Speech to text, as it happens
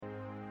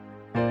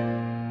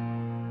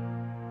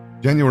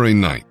January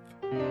 9th.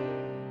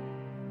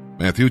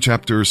 Matthew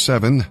chapter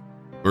 7,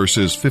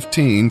 verses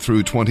 15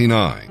 through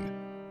 29.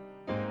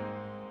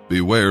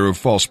 Beware of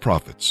false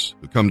prophets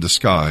who come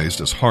disguised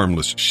as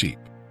harmless sheep,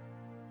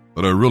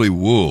 but are really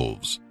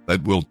wolves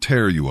that will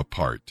tear you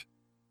apart.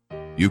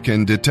 You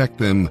can detect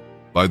them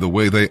by the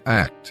way they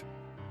act,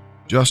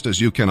 just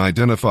as you can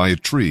identify a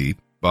tree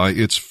by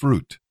its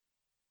fruit.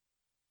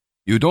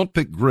 You don't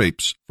pick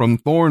grapes from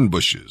thorn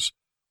bushes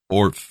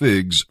or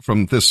figs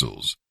from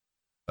thistles.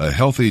 A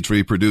healthy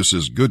tree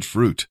produces good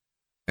fruit,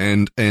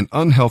 and an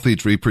unhealthy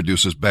tree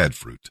produces bad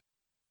fruit.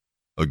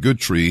 A good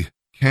tree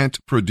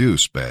can't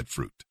produce bad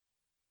fruit,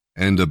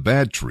 and a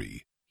bad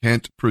tree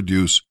can't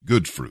produce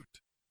good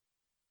fruit.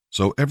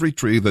 So every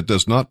tree that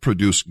does not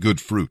produce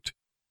good fruit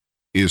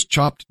is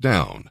chopped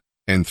down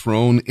and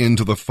thrown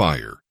into the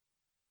fire.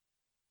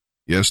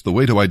 Yes, the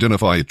way to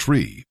identify a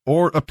tree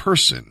or a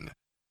person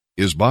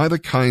is by the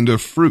kind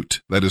of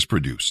fruit that is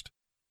produced.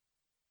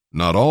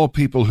 Not all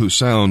people who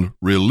sound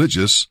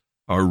religious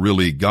are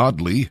really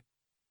godly.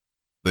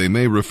 They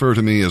may refer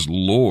to me as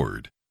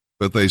Lord,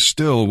 but they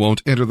still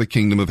won't enter the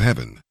kingdom of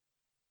heaven.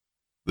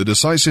 The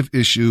decisive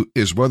issue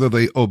is whether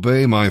they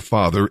obey my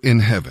Father in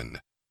heaven.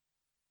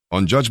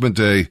 On Judgment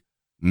Day,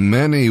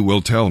 many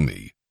will tell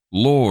me,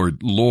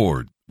 Lord,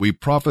 Lord, we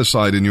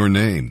prophesied in your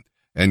name,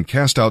 and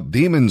cast out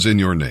demons in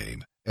your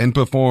name, and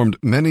performed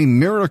many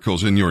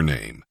miracles in your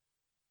name.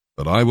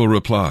 But I will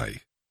reply,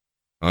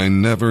 I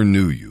never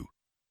knew you.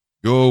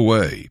 Go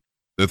away.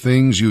 The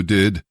things you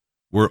did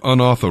were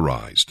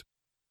unauthorized.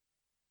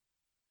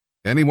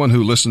 Anyone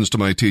who listens to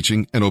my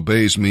teaching and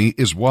obeys me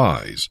is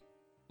wise,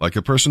 like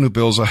a person who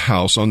builds a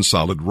house on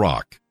solid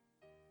rock.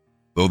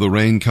 Though the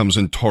rain comes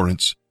in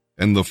torrents,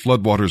 and the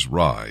floodwaters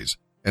rise,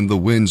 and the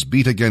winds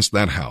beat against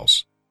that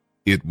house,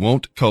 it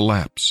won't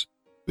collapse,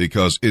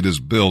 because it is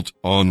built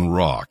on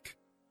rock.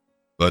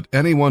 But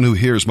anyone who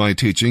hears my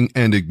teaching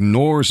and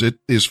ignores it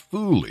is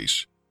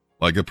foolish,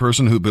 like a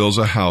person who builds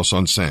a house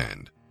on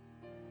sand.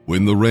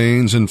 When the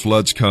rains and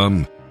floods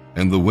come,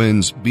 and the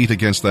winds beat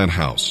against that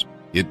house,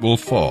 it will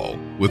fall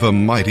with a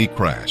mighty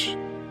crash.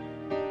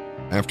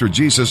 After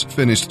Jesus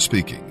finished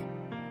speaking,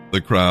 the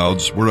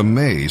crowds were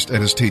amazed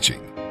at his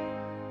teaching,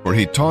 for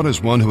he taught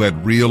as one who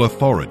had real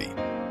authority,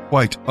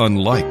 quite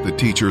unlike the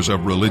teachers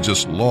of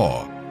religious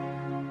law.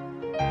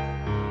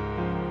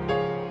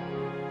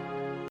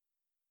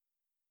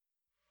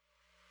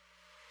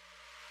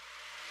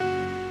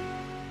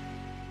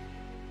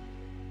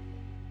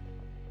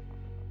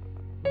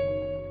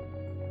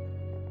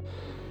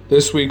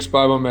 This week's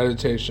Bible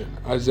meditation,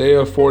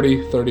 Isaiah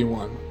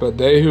 40:31. But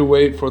they who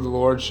wait for the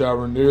Lord shall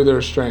renew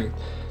their strength.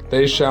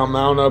 They shall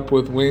mount up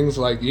with wings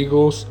like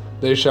eagles.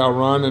 They shall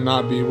run and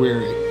not be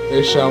weary.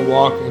 They shall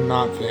walk and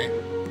not faint.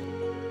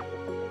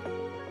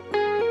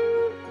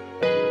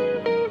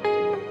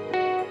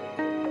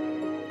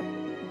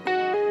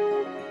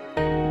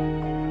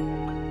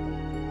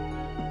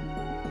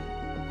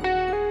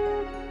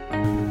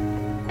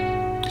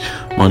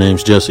 My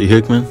name's Jesse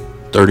Hickman,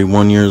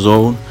 31 years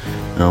old.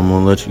 And I'm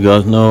going to let you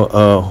guys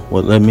know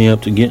what led me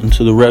up to get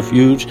into the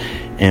refuge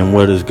and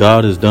what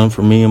God has done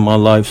for me in my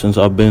life since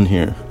I've been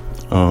here.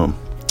 I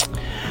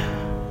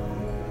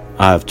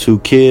have 2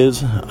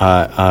 kids.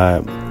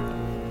 I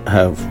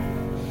have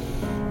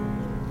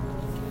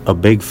a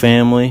big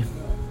family,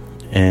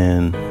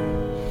 and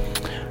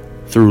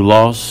through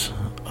loss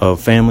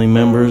of family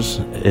members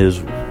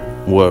is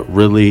what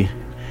really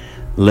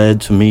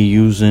led to me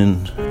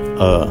using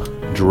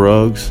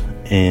drugs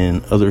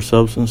and other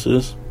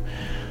substances.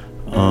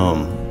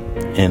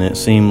 And it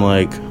seemed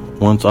like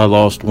once I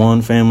lost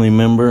one family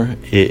member,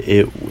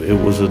 it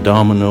was a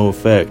domino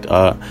effect.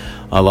 I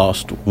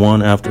lost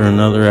one after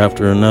another,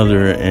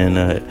 and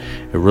it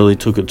really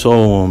took a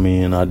toll on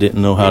me, and I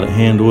didn't know how to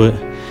handle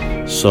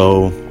it.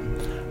 So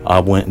I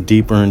went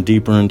deeper and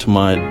deeper into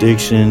my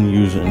addiction,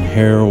 using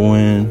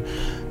heroin,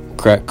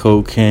 crack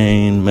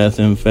cocaine,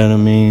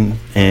 methamphetamine,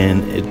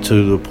 and it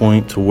to the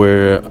point to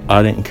where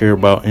I didn't care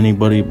about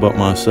anybody but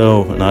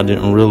myself, and I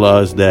didn't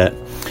realize that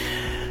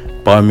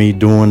by me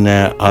doing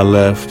that, I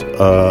left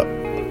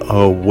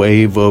a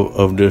wave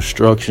of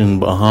destruction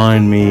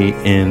behind me,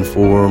 and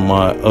for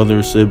my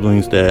other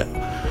siblings that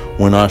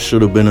when I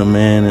should have been a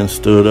man and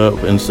stood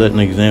up and set an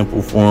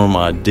example for them,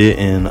 I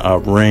didn't. I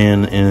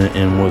ran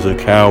and was a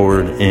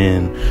coward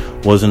and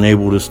wasn't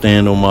able to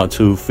stand on my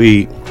 2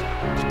 feet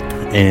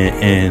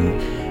and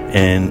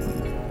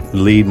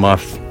lead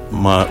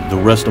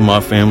the rest of my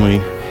family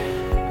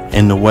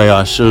in the way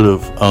I should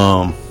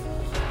have.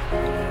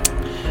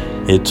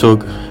 It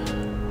took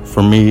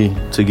for me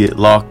to get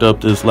locked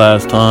up this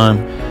last time,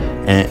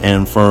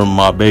 and for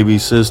my baby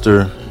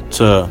sister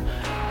to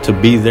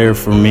be there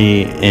for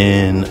me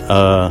and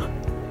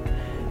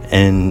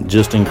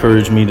just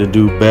encourage me to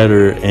do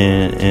better,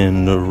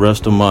 and the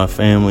rest of my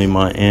family,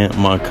 my aunt,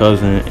 my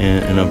cousin,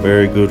 and a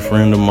very good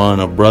friend of mine,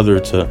 a brother,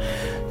 to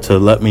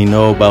let me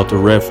know about the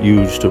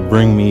refuge, to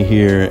bring me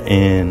here,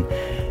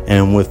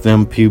 and with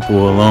them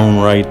people alone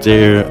right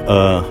there,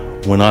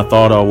 when I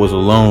thought I was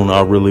alone,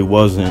 I really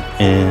wasn't.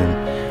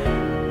 And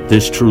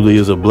this truly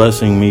is a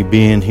blessing, me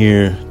being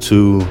here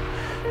to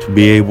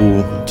be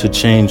able to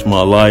change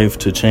my life,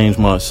 to change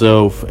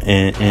myself,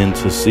 and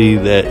to see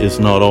that it's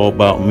not all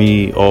about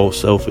me, all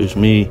selfish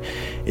me.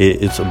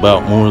 It's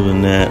about more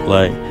than that.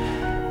 Like,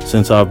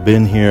 since I've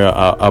been here,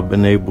 I've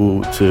been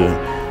able to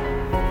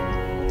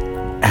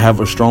have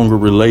a stronger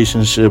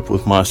relationship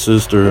with my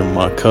sister,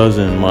 my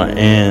cousin, my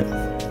aunt,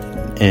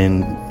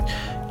 and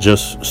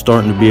just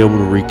starting to be able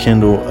to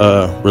rekindle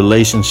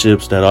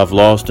relationships that I've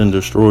lost and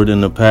destroyed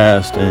in the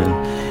past.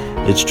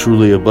 And it's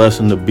truly a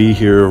blessing to be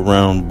here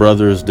around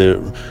brothers that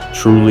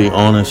truly,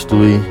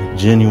 honestly,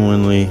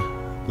 genuinely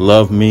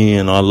love me,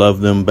 and I love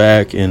them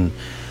back. And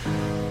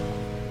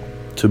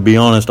to be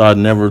honest, I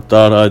never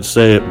thought I'd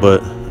say it,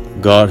 but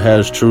God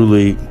has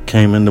truly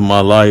came into my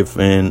life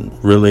and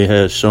really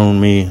has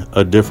shown me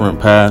a different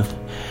path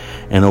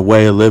and a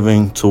way of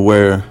living to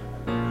where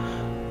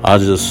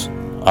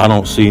I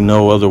don't see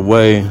no other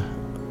way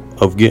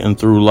of getting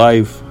through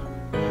life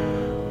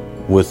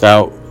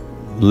without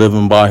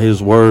living by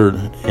his word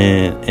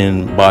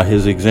and by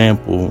his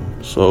example.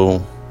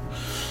 So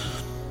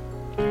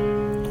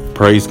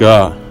praise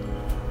God.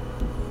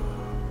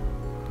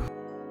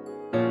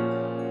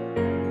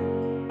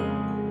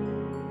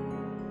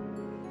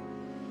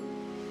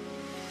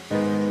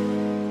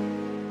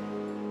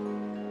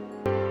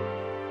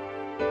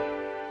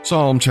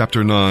 Psalm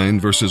chapter 9,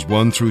 verses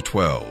 1 through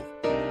 12.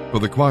 For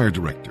the choir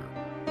director,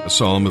 a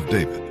psalm of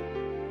David,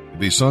 to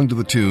be sung to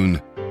the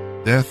tune,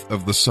 Death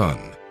of the Son.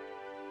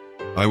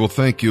 I will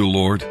thank you,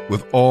 Lord,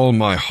 with all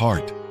my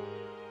heart.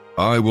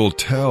 I will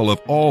tell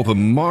of all the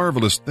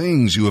marvelous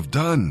things you have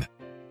done.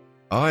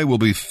 I will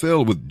be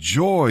filled with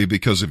joy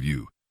because of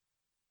you.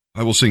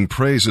 I will sing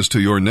praises to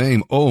your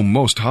name, O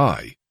Most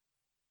High.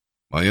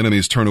 My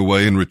enemies turn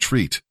away and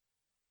retreat.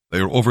 They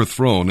are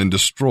overthrown and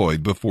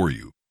destroyed before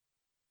you.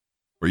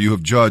 For you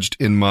have judged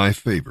in my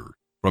favor.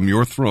 From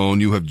your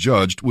throne you have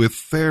judged with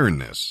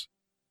fairness.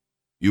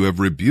 You have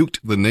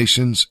rebuked the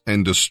nations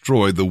and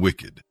destroyed the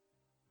wicked.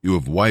 You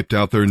have wiped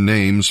out their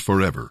names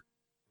forever.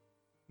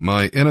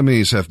 My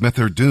enemies have met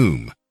their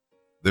doom.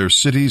 Their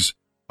cities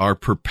are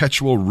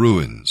perpetual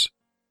ruins.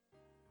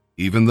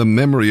 Even the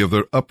memory of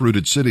their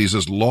uprooted cities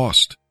is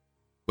lost.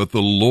 But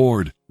the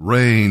Lord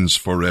reigns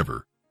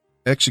forever,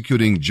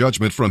 executing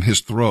judgment from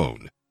his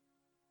throne.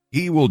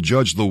 He will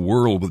judge the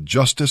world with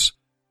justice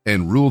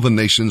and rule the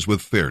nations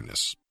with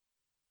fairness.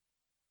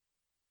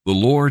 The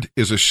Lord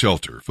is a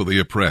shelter for the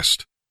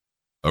oppressed,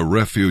 a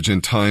refuge in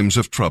times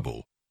of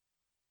trouble.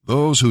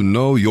 Those who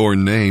know your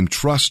name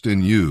trust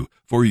in you,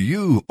 for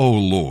you, O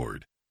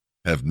Lord,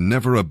 have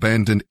never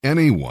abandoned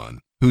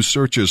anyone who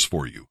searches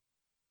for you.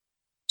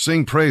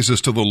 Sing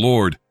praises to the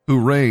Lord who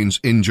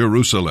reigns in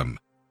Jerusalem.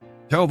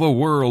 Tell the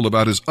world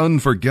about his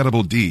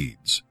unforgettable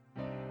deeds.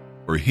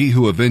 For he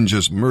who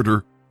avenges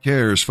murder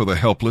cares for the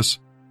helpless.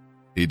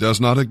 He does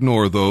not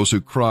ignore those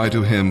who cry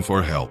to him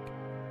for help.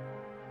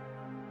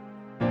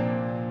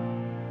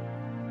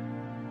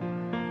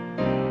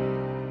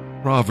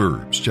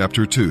 Proverbs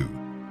chapter 2,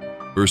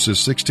 verses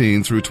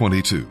 16 through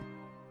 22.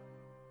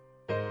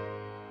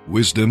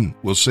 Wisdom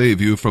will save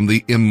you from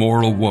the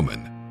immoral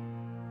woman,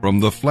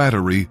 from the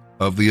flattery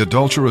of the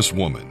adulterous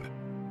woman.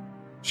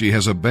 She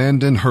has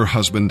abandoned her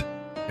husband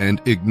and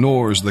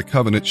ignores the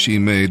covenant she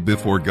made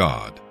before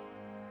God.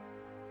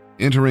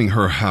 Entering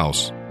her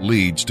house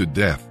leads to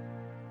death.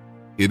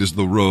 It is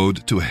the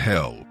road to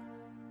hell.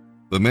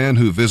 The man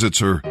who visits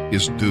her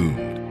is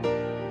doomed.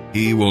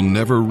 He will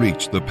never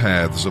reach the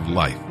paths of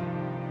life.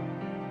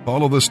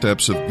 Follow the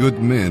steps of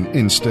good men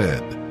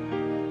instead,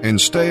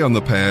 and stay on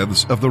the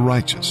paths of the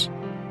righteous.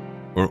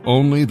 For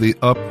only the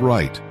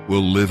upright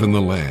will live in the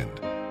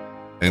land,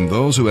 and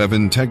those who have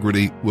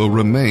integrity will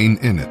remain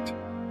in it.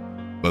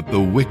 But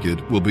the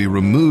wicked will be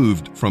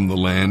removed from the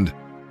land,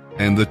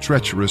 and the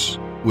treacherous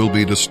will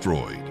be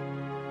destroyed.